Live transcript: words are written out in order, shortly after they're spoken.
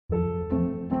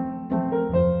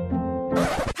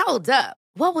Hold up.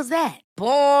 What was that?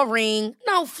 Boring.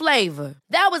 No flavor.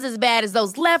 That was as bad as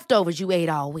those leftovers you ate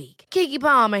all week. Keke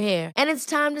Palmer here, and it's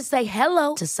time to say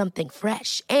hello to something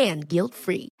fresh and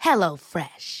guilt-free. Hello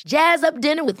Fresh. Jazz up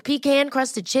dinner with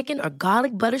pecan-crusted chicken or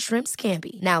garlic butter shrimp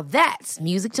scampi. Now that's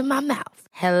music to my mouth.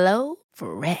 Hello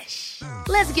Fresh.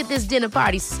 Let's get this dinner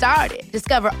party started.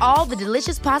 Discover all the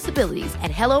delicious possibilities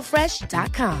at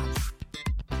hellofresh.com.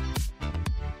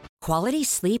 Quality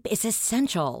sleep is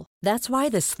essential. That's why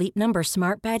the Sleep Number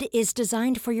Smart Bed is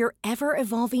designed for your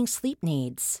ever-evolving sleep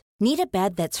needs. Need a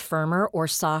bed that's firmer or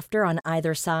softer on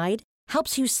either side?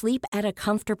 Helps you sleep at a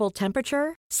comfortable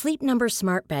temperature? Sleep Number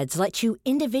Smart Beds let you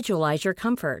individualize your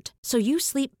comfort, so you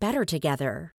sleep better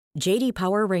together. J.D.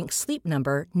 Power ranks Sleep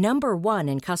Number number 1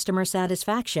 in customer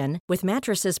satisfaction with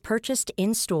mattresses purchased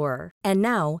in-store. And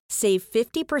now, save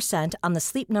 50% on the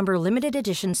Sleep Number Limited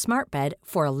Edition Smart Bed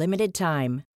for a limited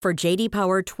time. For J.D.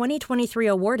 Power 2023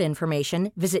 award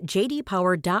information, visit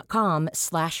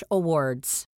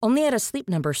jdpower.com/awards. Only at a Sleep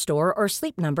Number store or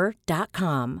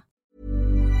sleepnumber.com.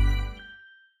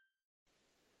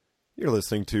 You're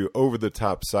listening to Over the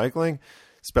Top Cycling.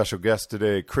 Special guest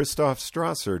today, Christoph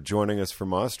Strasser, joining us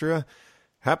from Austria.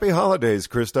 Happy holidays,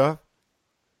 Christoph.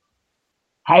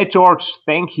 Hi, George.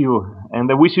 Thank you.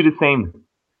 And I wish you the same.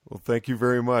 Well, thank you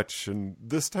very much. And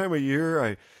this time of year,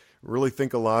 I really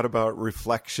think a lot about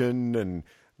reflection and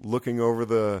looking over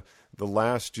the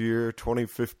last year,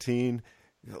 2015.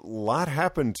 A lot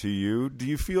happened to you. Do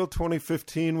you feel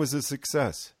 2015 was a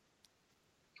success?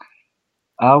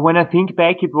 When I think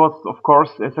back, it was, of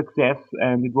course, a success,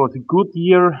 and it was a good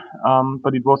year,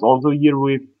 but it was also a year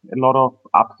with a lot of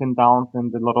ups and downs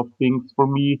and a lot of things for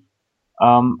me.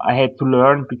 I had to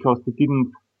learn because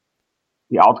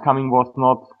the outcome was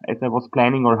not as I was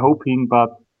planning or hoping,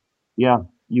 but yeah,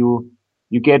 you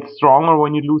get stronger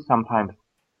when you lose sometimes.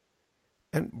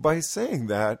 And by saying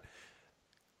that,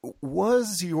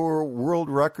 was your world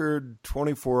record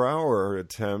 24-hour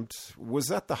attempt, was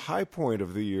that the high point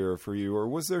of the year for you, or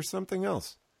was there something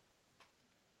else?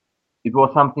 It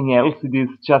was something else. It is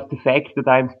just the fact that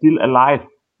I'm still alive.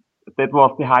 That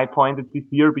was the high point of this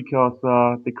year because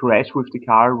the crash with the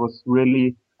car I was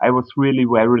really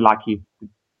very lucky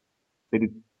that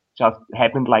it just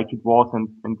happened like it was,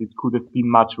 and it could have been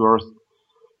much worse.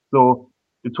 So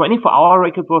the 24-hour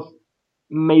record was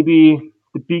maybe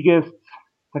the biggest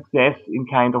success in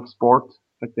kind of sport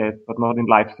success, but not in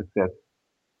life success.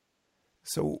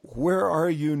 So where are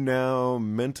you now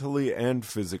mentally and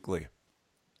physically?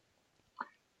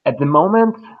 At the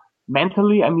moment,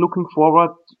 mentally, I'm looking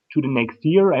forward to the next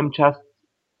year. I'm just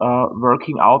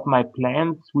working out my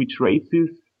plans, which races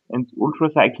and ultra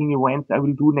cycling events I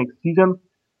will do next season.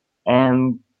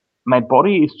 And my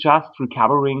body is just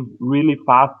recovering really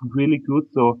fast, really good.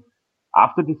 So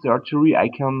after the surgery, I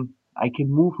can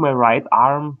move my right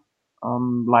arm,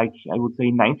 like I would say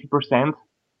 90%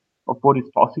 of what is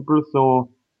possible.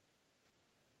 So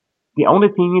the only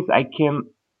thing is I can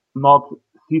not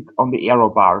sit on the aero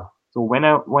bar. So when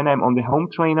I'm on the home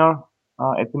trainer,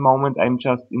 at the moment, I'm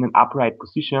just in an upright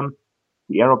position.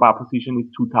 The aero bar position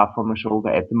is too tough for my shoulder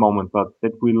at the moment, but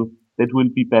that will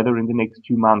be better in the next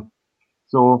 2 months.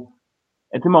 So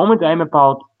at the moment, I'm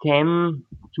about 10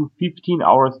 to 15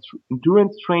 hours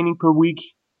endurance training per week.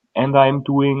 And I'm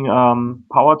doing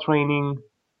power training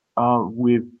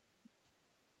with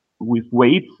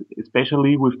weights,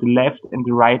 especially with the left and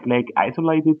the right leg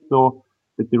isolated, so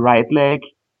that the right leg,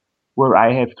 where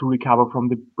I have to recover from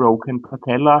the broken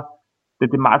patella, that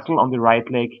the muscle on the right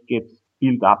leg gets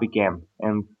built up again,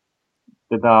 and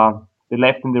that the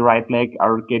left and the right leg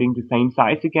are getting the same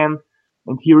size again.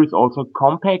 And here is also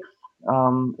Compex,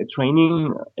 a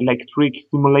training electric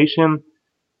stimulation,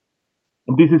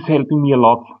 and this is helping me a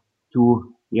lot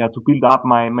to build up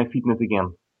my fitness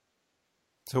again.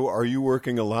 So are you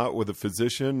working a lot with a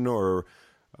physician or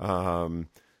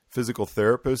physical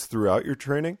therapist throughout your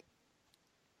training?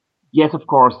 Yes, of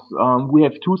course. We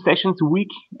have 2 sessions a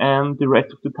week, and the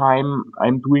rest of the time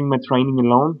I'm doing my training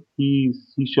alone. He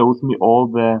shows me all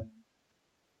the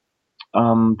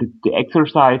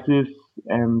exercises,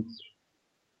 and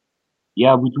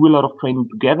yeah, we do a lot of training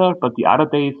together, but the other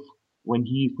days when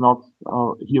he's not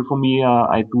here for me,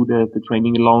 I do the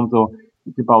training alone. So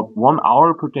it's about 1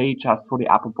 hour per day just for the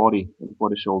upper body and for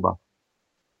the shoulder.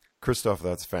 Christoph,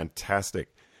 that's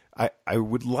fantastic. I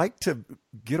would like to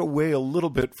get away a little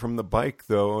bit from the bike,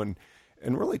 though, and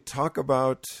really talk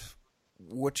about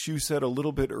what you said a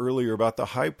little bit earlier about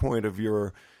the high point of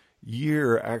your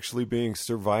year actually being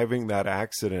surviving that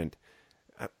accident.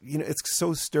 It's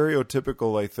so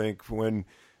stereotypical, I think, when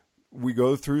we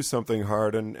go through something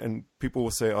hard and people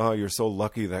will say, oh, you're so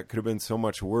lucky, that could have been so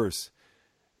much worse.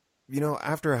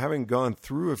 after having gone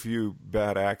through a few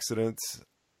bad accidents,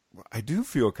 I do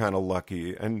feel kind of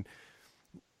lucky. And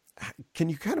can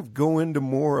you kind of go into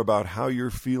more about how you're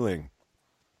feeling?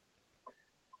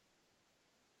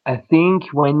 I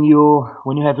think when you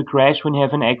have a crash, when you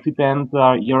have an accident,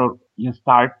 you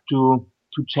start to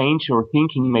change your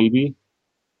thinking maybe.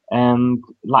 And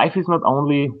life is not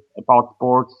only about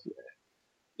sports.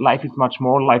 Life is much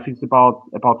more. Life is about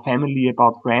family,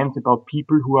 about friends, about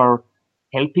people who are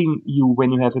helping you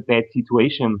when you have a bad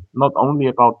situation. Not only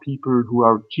about people who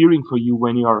are cheering for you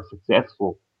when you are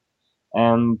successful.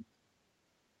 And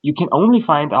you can only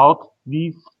find out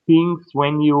these things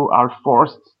when you are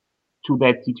forced to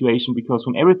that situation, because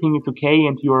when everything is okay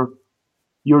and you're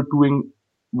doing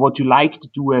what you like to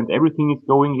do and everything is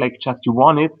going like just you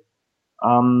want it,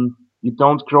 you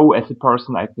don't grow as a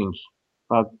person, I think.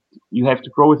 But you have to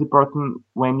grow as a person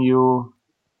when you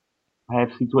have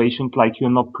situations like you're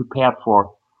not prepared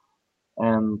for.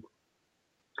 And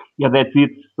yeah, that's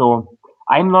it. So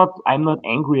I'm not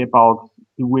angry about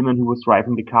the woman who was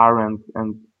driving the car and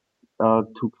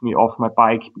took me off my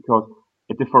bike, because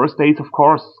at the first days, of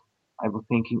course, I was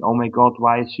thinking, oh my God,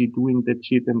 why is she doing that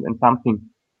shit and something.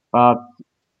 But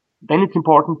then it's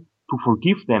important to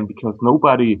forgive them, because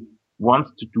nobody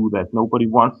wants to do that. Nobody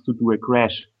wants to do a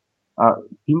crash.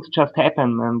 Things just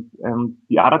happen. And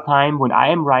the other time when I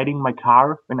am riding my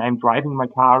car, when I'm driving my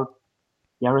car,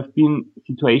 there have been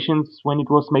situations when it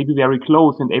was maybe very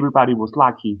close and everybody was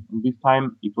lucky. And this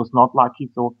time it was not lucky.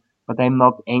 So, but I'm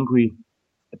not angry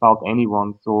about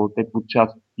anyone. So that would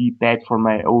just be bad for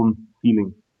my own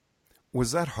feelings.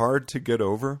 Was that hard to get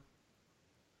over?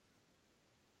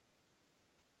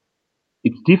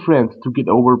 It's different to get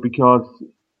over, because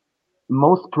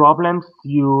most problems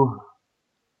you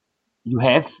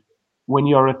have when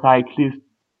you're a cyclist,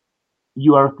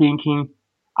 you are thinking,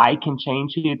 I can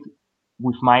change it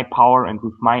with my power and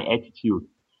with my attitude.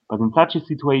 But in such a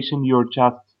situation, you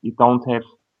don't have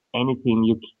anything.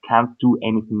 You can't do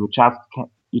anything.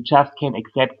 You just can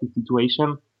accept the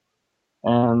situation.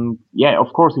 And yeah,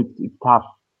 of course, it's tough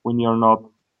when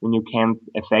you can't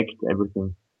affect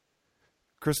everything.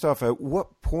 Christoph, at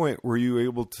what point were you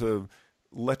able to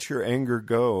let your anger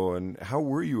go, and how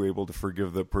were you able to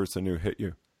forgive the person who hit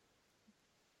you?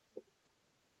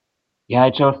 Yeah, I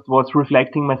just was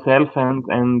reflecting myself,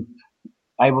 and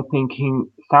I was thinking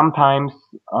sometimes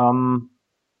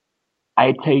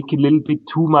I take a little bit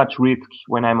too much risk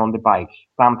when I'm on the bike.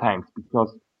 Sometimes,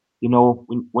 because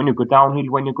when you go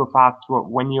downhill, when you go fast,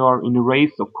 when you're in a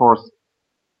race, of course.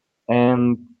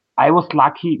 And I was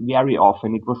lucky very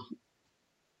often. It was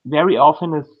very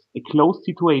often a close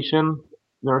situation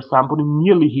where somebody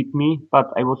nearly hit me, but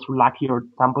I was lucky, or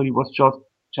somebody was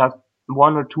just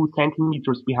 1 or 2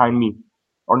 centimeters behind me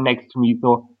or next to me.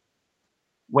 So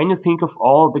when you think of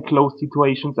all the close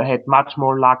situations, I had much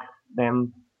more luck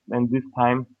than this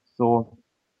time. So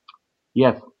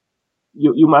yes,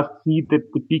 you must see the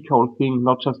big whole thing,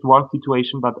 not just one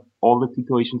situation, but all the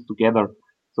situations together.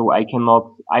 So I'm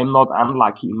not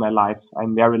unlucky in my life.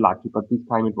 I'm very lucky, but this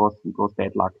time it was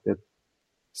bad luck.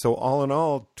 So all in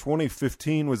all,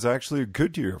 2015 was actually a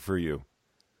good year for you.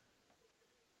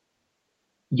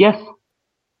 Yes,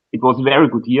 it was a very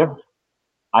good year.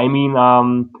 I mean,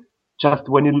 just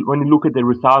when you look at the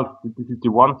results, this is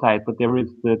the one side, but there is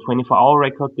the 24-hour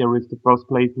record, there is the first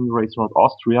place in the race around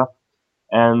Austria,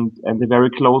 and a very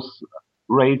close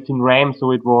race in Ram.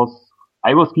 So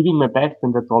I was giving my best,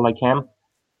 and that's all I can.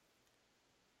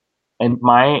 And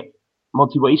my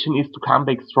motivation is to come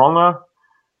back stronger.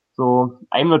 So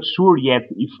I'm not sure yet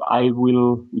if I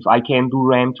can do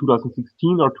Ram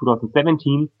 2016 or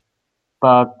 2017,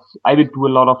 but I will do a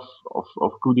lot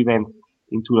of good events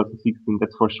in 2016,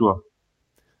 that's for sure.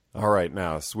 All right,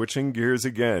 now switching gears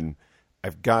again,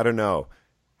 I've got to know,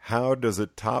 how does a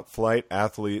top flight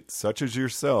athlete such as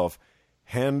yourself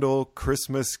handle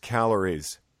Christmas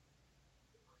calories?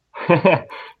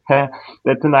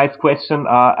 That's a nice question.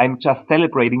 I'm just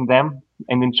celebrating them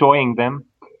and enjoying them.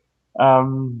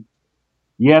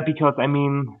 Yeah, because I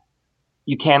mean,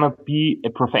 you cannot be a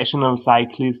professional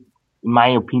cyclist, in my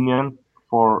opinion,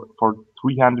 for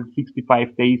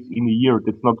 365 days in a year.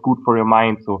 That's not good for your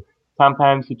mind. So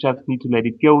sometimes you just need to let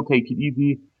it go, take it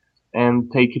easy,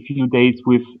 and take a few days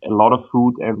with a lot of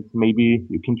food, and maybe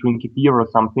you can drink a beer or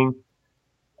something.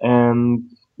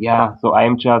 And yeah, so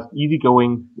I'm just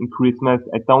easygoing in Christmas.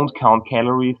 I don't count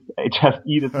calories. I just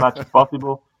eat as much as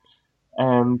possible.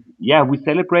 And yeah, we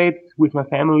celebrate with my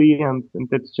family, and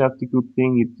that's just a good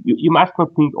thing. You must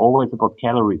not think always about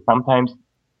calories. Sometimes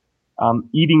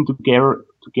eating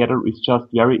together is just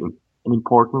an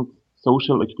important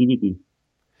social activity.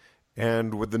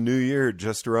 And with the new year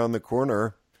just around the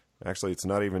corner, actually, it's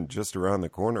not even just around the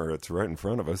corner; it's right in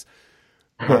front of us.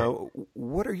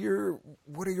 What are your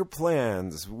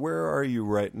plans? Where are you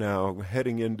right now,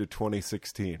 heading into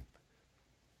 2016?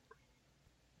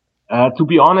 To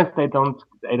be honest, I don't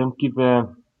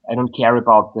care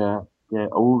about the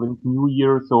old and new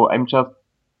year. So I'm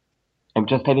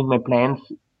just having my plans,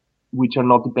 which are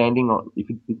not depending on if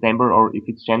it's December or if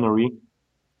it's January.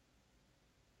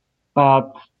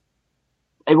 But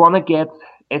I want to get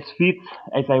as fit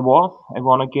as I was. I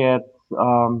want to get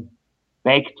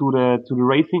back to the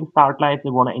racing start lines. I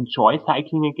want to enjoy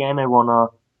cycling again. I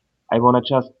wanna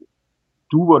just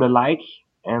do what I like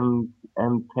and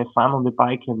have fun on the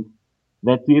bike, and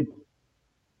that's it.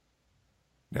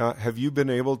 Now, have you been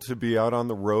able to be out on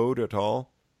the road at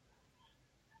all?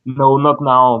 No, not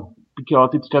now, because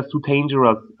it's just too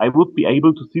dangerous. I would be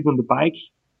able to sit on the bike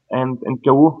and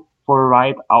go for a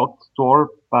ride outdoor,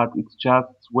 but it's just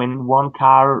when one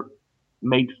car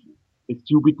makes a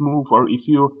stupid move, or if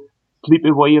you slip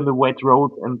away on the wet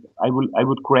road and I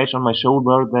would crash on my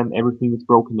shoulder, then everything is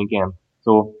broken again.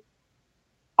 So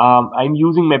I'm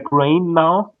using my brain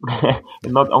now,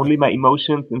 and not only my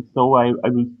emotions, and so I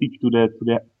will stick to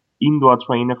the indoor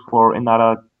trainer for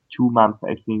another 2 months,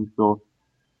 I think. So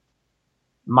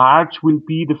March will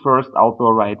be the first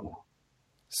outdoor ride.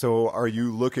 So are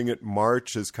you looking at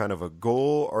March as kind of a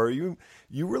goal, or you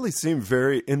really seem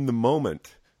very in the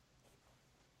moment?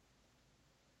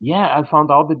 Yeah, I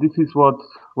found out that this is what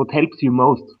helps you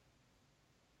most.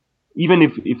 Even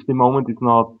if the moment is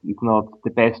not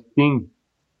the best thing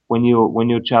when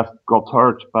you just got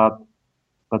hurt, but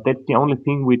that's the only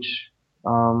thing which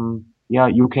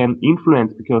you can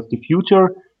influence, because the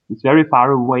future is very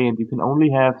far away, and you can only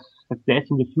have success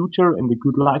in the future and a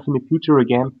good life in the future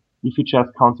again if you just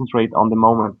concentrate on the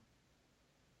moment.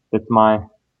 That's my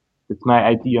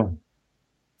idea.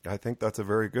 I think that's a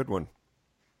very good one.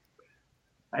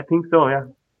 I think so, yeah.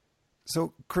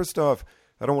 So, Christoph,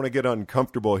 I don't want to get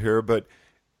uncomfortable here, but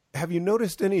have you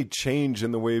noticed any change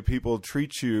in the way people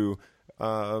treat you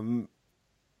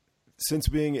since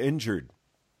being injured?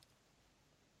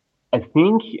 I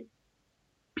think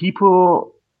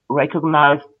people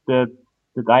recognize that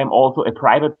I'm also a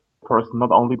private person,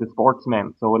 not only the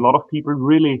sportsman. So a lot of people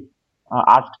really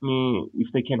ask me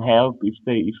if they can help,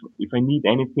 if I need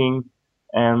anything,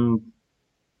 and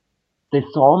they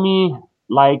saw me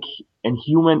like a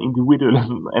human individual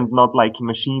and not like a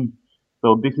machine.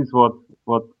 So this is what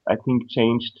I think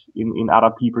changed in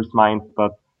other people's minds.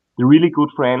 But the really good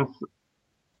friends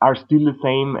are still the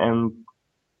same,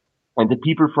 and the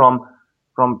people from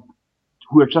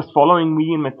who are just following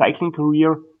me in my cycling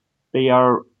career, they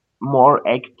are more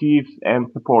active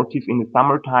and supportive in the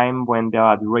summertime when there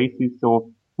are the races.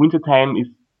 So wintertime is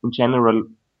in general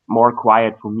more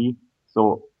quiet for me.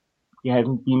 So there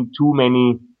hasn't been too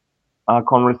many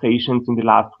conversations in the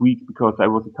last week, because I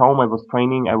was at home, I was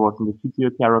training, I was in the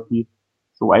physiotherapy.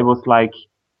 So I was like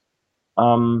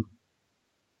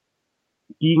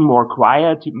being more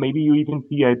quiet. Maybe you even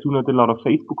see I do not a lot of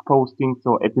Facebook posting.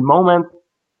 So at the moment,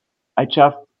 I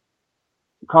just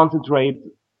concentrate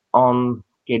on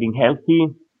getting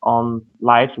healthy, on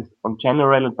life in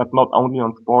general, but not only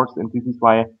on sports. And this is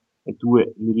why I do a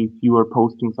little fewer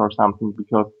postings or something,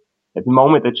 because at the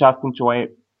moment I just enjoy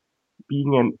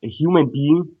being a human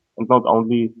being and not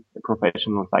only a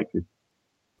professional cyclist.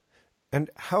 And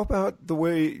how about the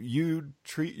way you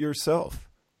treat yourself?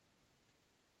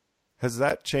 Has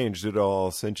that changed at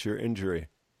all since your injury?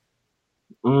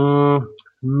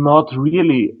 Not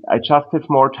really. I just have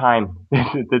more time.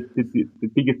 That's the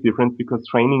biggest difference, because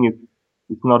training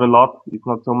is not a lot. It's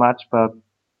not so much, but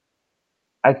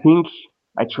I think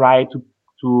I try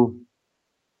to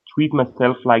treat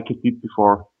myself like I did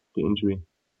before the injury.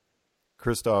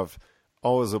 Christoph,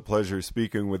 always a pleasure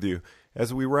speaking with you.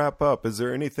 As we wrap up, is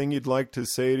there anything you'd like to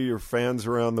say to your fans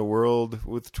around the world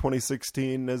with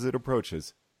 2016 as it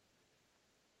approaches?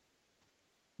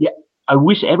 Yeah, I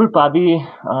wish everybody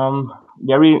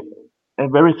a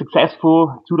very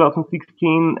successful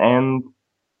 2016, and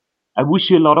I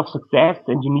wish you a lot of success.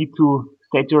 And you need to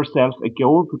set yourself a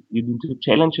goal. You need to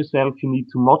challenge yourself. You need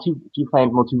to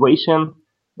find motivation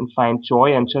and find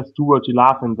joy and just do what you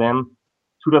love, and then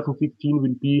 2016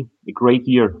 will be a great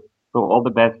year. So all the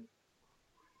best.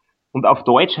 Und auf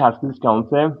Deutsch heißt das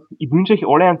Ganze: Ich wünsche euch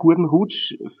alle einen guten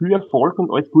Rutsch, viel Erfolg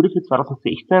und alles Gute für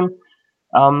 2016.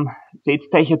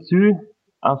 Setzt euch ein Ziel,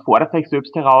 fordert euch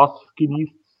selbst heraus,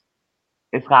 genießt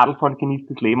das Radlfahren, genießt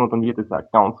das Leben, und dann wird es ein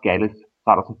ganz geiles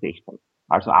 2016.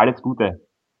 Also alles Gute.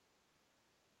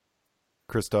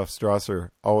 Christoph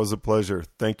Strasser, always a pleasure.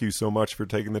 Thank you so much for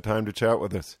taking the time to chat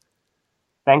with us.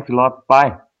 Thanks a lot.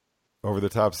 Bye. Over the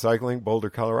Top Cycling, Boulder,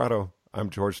 Colorado. I'm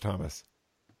George Thomas.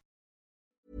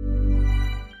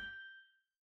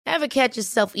 Ever catch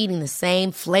yourself eating the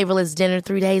same flavorless dinner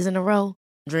 3 days in a row?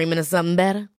 Dreaming of something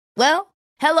better? Well,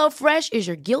 HelloFresh is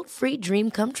your guilt-free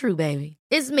dream come true, baby.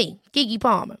 It's me, Keke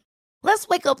Palmer. Let's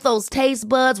wake up those taste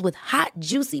buds with hot,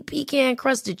 juicy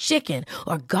pecan-crusted chicken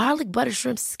or garlic butter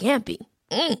shrimp scampi.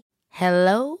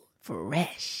 Hello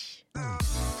Fresh.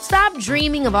 Stop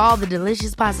dreaming of all the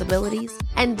delicious possibilities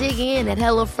and dig in at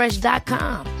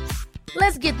HelloFresh.com.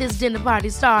 Let's get this dinner party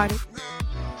started.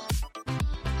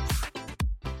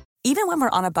 Even when we're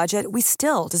on a budget, we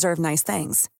still deserve nice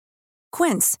things.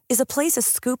 Quince is a place to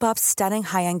scoop up stunning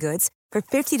high-end goods for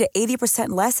 50 to 80%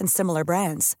 less than similar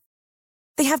brands.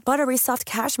 They have buttery soft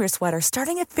cashmere sweaters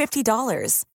starting at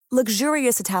 $50,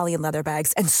 luxurious Italian leather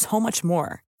bags, and so much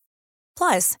more.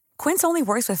 Plus, Quince only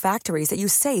works with factories that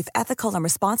use safe, ethical, and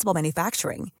responsible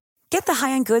manufacturing. Get the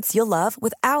high-end goods you'll love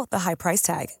without the high price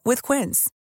tag with Quince.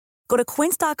 Go to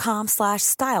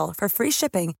quince.com/style for free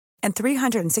shipping and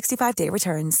 365-day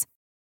returns.